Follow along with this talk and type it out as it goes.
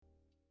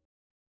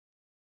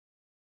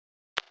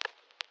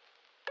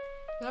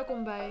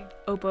Welkom bij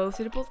Open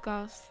Hoofden, de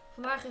podcast.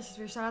 Vandaag is het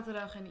weer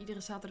zaterdag en iedere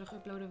zaterdag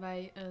uploaden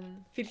wij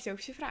een...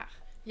 Filosofische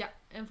vraag. Ja,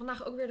 en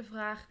vandaag ook weer de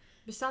vraag,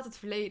 bestaat het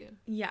verleden?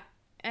 Ja,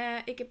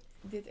 ik heb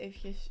dit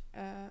eventjes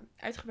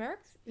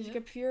uitgewerkt. Dus Ja. ik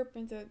heb 4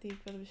 punten die ik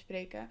wilde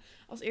bespreken.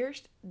 Als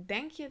eerst,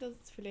 denk je dat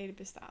het verleden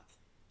bestaat?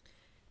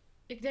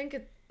 Ik denk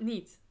het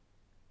niet.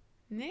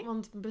 Nee?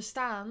 Want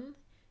bestaan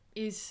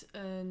is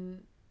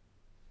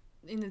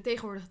in de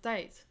tegenwoordige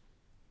tijd.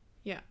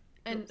 Ja.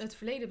 En klopt. het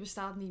verleden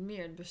bestaat niet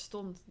meer. Het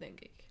bestond, denk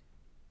ik.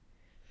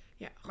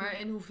 Ja, goed. Maar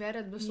in hoeverre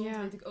het bestond,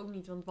 Ja. weet ik ook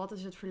niet. Want wat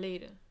is het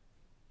verleden?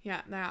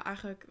 Ja, nou ja,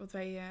 eigenlijk wat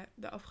wij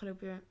de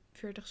afgelopen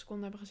 40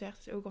 seconden hebben gezegd,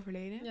 is ook al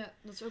verleden. Ja,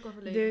 dat is ook al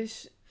verleden.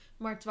 Dus,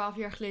 Maar 12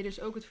 jaar geleden is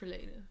ook het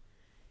verleden.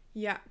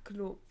 ja,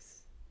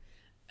 klopt.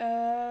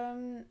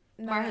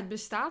 Maar het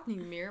bestaat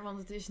niet meer, want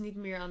het is niet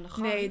meer aan de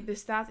gang. Nee, het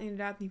bestaat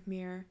inderdaad niet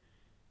meer.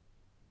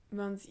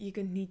 Want je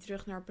kunt niet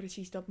terug naar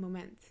precies dat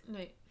moment.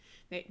 Nee,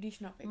 die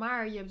snap ik.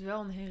 Maar je hebt wel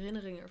een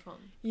herinnering ervan.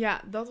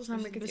 Ja, dat was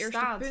namelijk het het eerste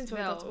bestaat punt wat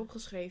ik wel. had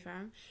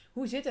opgeschreven.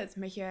 Hoe zit het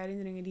met je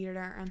herinneringen die je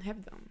daaraan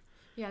hebt dan?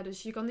 Ja,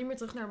 dus je kan niet meer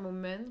terug naar een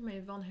moment, maar je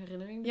hebt wel een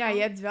herinnering Ja, ervan.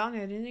 je hebt wel een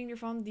herinnering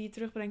ervan die je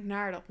terugbrengt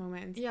naar dat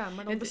moment. Ja,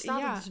 maar dan Het- bestaat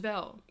ja. het dus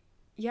wel.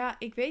 Ja,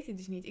 ik weet het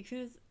dus niet. Ik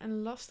vind het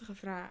een lastige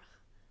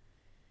vraag.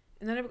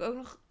 En dan heb ik ook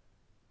nog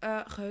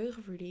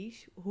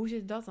geheugenverlies. Hoe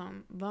zit dat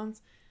dan?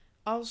 Want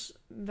als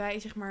wij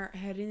zeg maar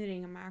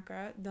herinneringen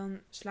maken, dan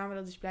slaan we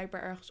dat dus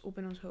blijkbaar ergens op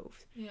in ons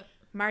hoofd. Ja.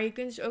 Maar je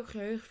kunt dus ook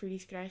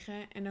geheugenverlies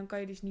krijgen en dan kan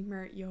je dus niet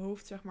meer je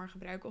hoofd zeg maar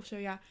gebruiken of zo.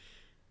 Ja,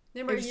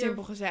 Nee, maar even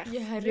simpel gezegd. je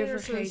herinnert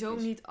vergeet sowieso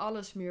dus. niet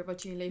alles meer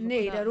wat je in je leven Nee,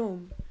 hebt gedaan.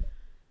 daarom.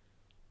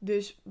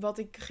 Dus wat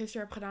ik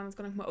gisteren heb gedaan, dat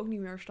kan ik me ook niet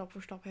meer stap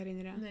voor stap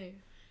herinneren. Nee.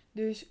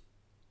 Dus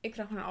ik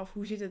vraag me nou af,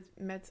 hoe zit het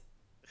met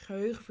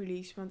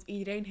geheugenverlies? Want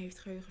iedereen heeft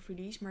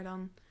geheugenverlies, maar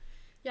dan...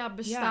 Ja,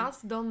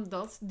 bestaat dan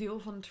dat deel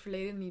van het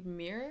verleden niet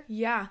meer?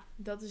 Ja,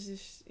 dat is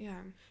dus...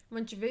 Ja,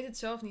 Want je weet het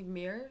zelf niet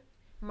meer,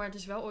 maar het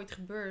is wel ooit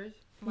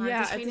gebeurd. Maar Ja,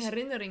 het is het geen is-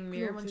 herinnering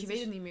meer, klopt, want je het weet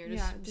is- het niet meer. Dus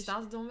ja, het is-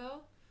 bestaat het dan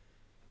wel?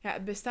 ja,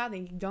 het bestaat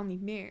denk ik dan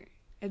niet meer.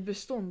 Het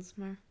bestond,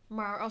 maar...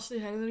 Maar als de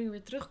herinnering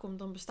weer terugkomt,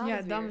 dan bestaat ja,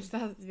 het weer. dan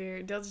bestaat het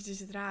weer. Dat is dus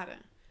het rare.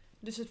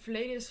 Dus het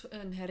verleden is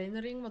een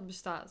herinnering wat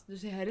bestaat. Dus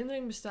de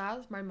herinnering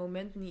bestaat, maar het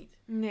moment niet.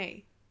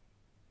 Nee,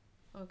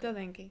 Oké, dat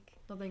denk ik.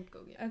 dat denk ik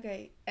ook, ja.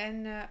 Oké,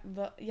 en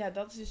ja,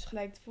 dat is dus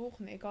gelijk het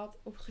volgende. Ik had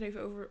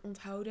opgeschreven over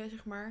onthouden,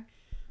 zeg maar.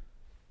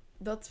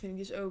 Dat vind ik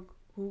dus ook.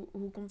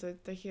 Hoe komt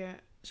het dat je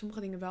sommige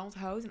dingen wel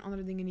onthoudt en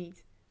andere dingen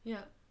niet?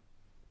 Ja.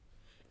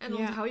 En Ja.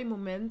 onthoud je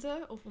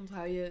momenten? Of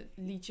onthoud je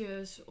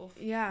liedjes? Of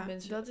Ja,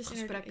 mensen, dat is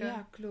gesprekken?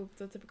 Ja, klopt.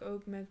 Dat heb ik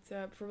ook met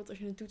bijvoorbeeld als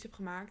je een toets hebt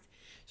gemaakt.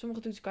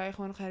 Sommige toetsen kan je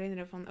gewoon nog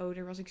herinneren van... Oh,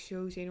 daar was ik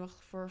zo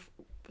zenuwachtig voor.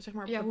 Zeg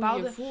maar Ja, bepaalde...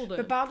 hoe je voelde.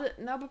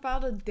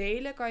 Bepaalde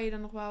delen kan je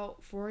dan nog wel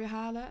voor je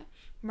halen.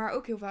 Maar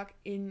ook heel vaak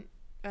in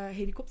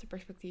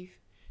helikopterperspectief.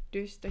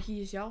 Dus dat je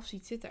jezelf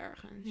ziet zitten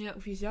ergens. Ja.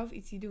 Of jezelf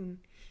iets ziet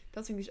doen.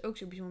 Dat vind ik dus ook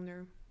zo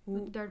bijzonder.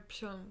 De derde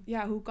persoon.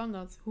 Ja, hoe kan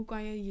dat? Hoe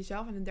kan je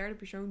jezelf in een derde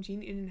persoon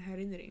zien in een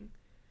herinnering?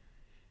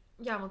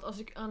 Ja, want als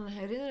ik aan een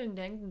herinnering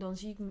denk, dan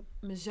zie ik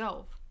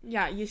mezelf.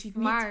 Ja, je ziet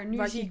niet Maar nu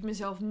wat zie je... ik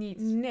mezelf niet.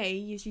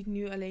 Nee, je ziet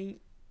nu alleen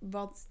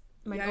wat...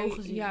 Mijn jij-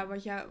 ogen zien. Ja,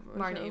 wat jij... wat je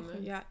Waarnemen.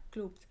 ogen- ja,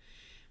 klopt.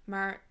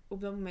 Maar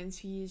op dat moment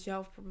zie je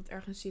jezelf bijvoorbeeld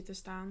ergens zitten,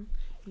 staan,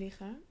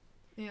 liggen.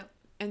 Ja.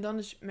 En dan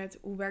is met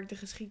hoe werkt de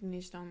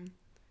geschiedenis dan?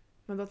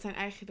 Want dat zijn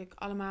eigenlijk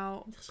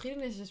allemaal... De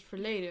geschiedenis is het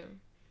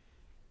verleden.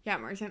 Ja,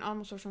 maar er zijn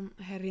allemaal soort van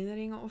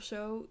herinneringen of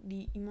zo...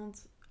 die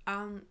iemand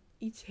aan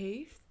iets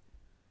heeft.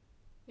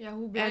 Ja,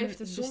 hoe blijft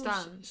En het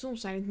bestaan?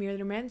 soms zijn het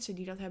meerdere mensen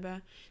die dat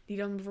hebben. Die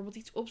dan bijvoorbeeld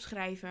iets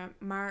opschrijven.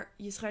 Maar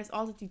je schrijft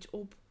altijd iets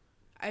op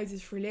uit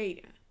het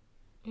verleden.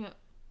 Ja.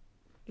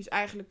 Dus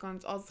eigenlijk kan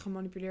het altijd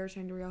gemanipuleerd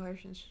zijn door jouw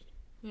hersens.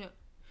 Ja.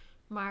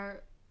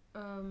 Maar,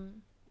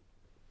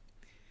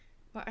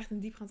 Wel echt een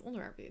diepgaand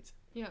onderwerp dit.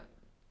 ja.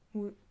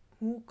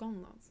 Hoe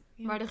kan dat?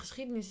 Ja. Maar de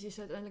geschiedenis is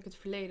uiteindelijk het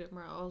verleden.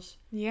 Maar als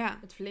Ja.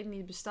 het verleden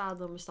niet bestaat,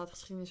 dan bestaat de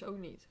geschiedenis ook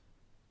niet.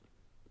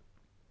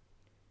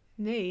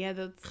 Nee, ja,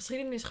 dat...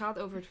 Geschiedenis gaat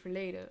over het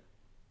verleden.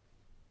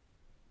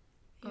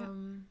 Ja.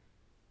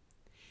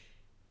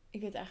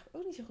 Ik weet eigenlijk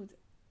ook niet zo goed.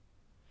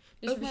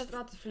 Dus Ook met-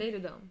 bestaat het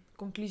verleden dan?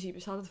 Conclusie,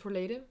 bestaat het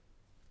verleden?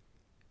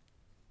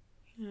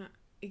 Ja,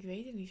 ik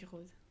weet het niet zo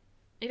goed.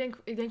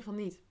 Ik denk van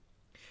niet.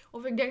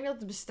 Of ik denk dat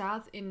het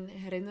bestaat in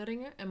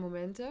herinneringen en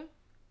momenten.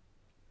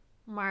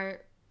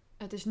 Maar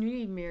het is nu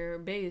niet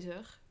meer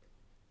bezig.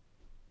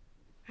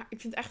 Ja,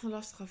 ik vind het echt een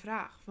lastige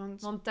vraag.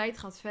 Want tijd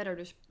gaat verder,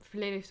 dus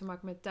verleden heeft te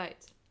maken met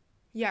tijd.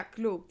 Ja,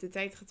 klopt. De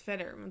tijd gaat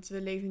verder. Want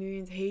we leven nu in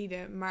het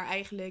heden. Maar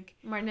eigenlijk...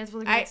 Maar net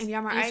wat ik Ja, net maar 1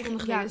 seconde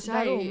eigenlijk, geleden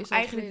zei, daarom. is dat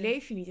Eigenlijk verleden.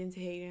 leef je niet in het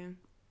heden.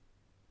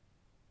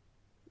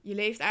 Je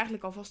leeft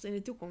eigenlijk alvast in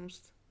de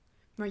toekomst.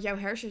 Want jouw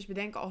hersens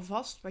bedenken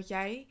alvast wat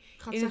jij,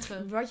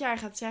 wat jij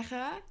gaat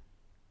zeggen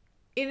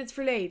in het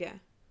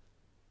verleden.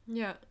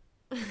 Ja.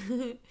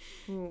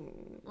 Oeh,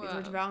 dit Wauw.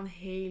 wordt wel een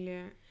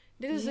hele...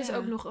 Dit is dus Ja.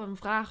 ook nog een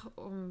vraag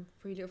om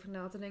voor jullie over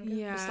na te denken.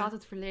 Ja. Bestaat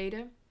het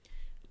verleden?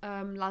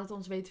 Laat het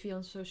ons weten via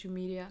onze social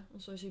media.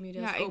 Onze social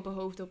media Ja, is ik- open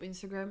hoofden op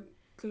Instagram.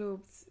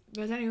 Klopt.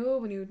 We zijn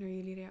heel benieuwd naar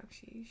jullie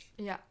reacties.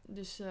 Ja,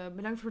 dus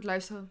bedankt voor het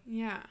luisteren.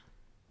 Ja.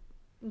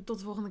 Tot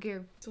de volgende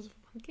keer. Tot de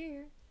volgende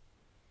keer.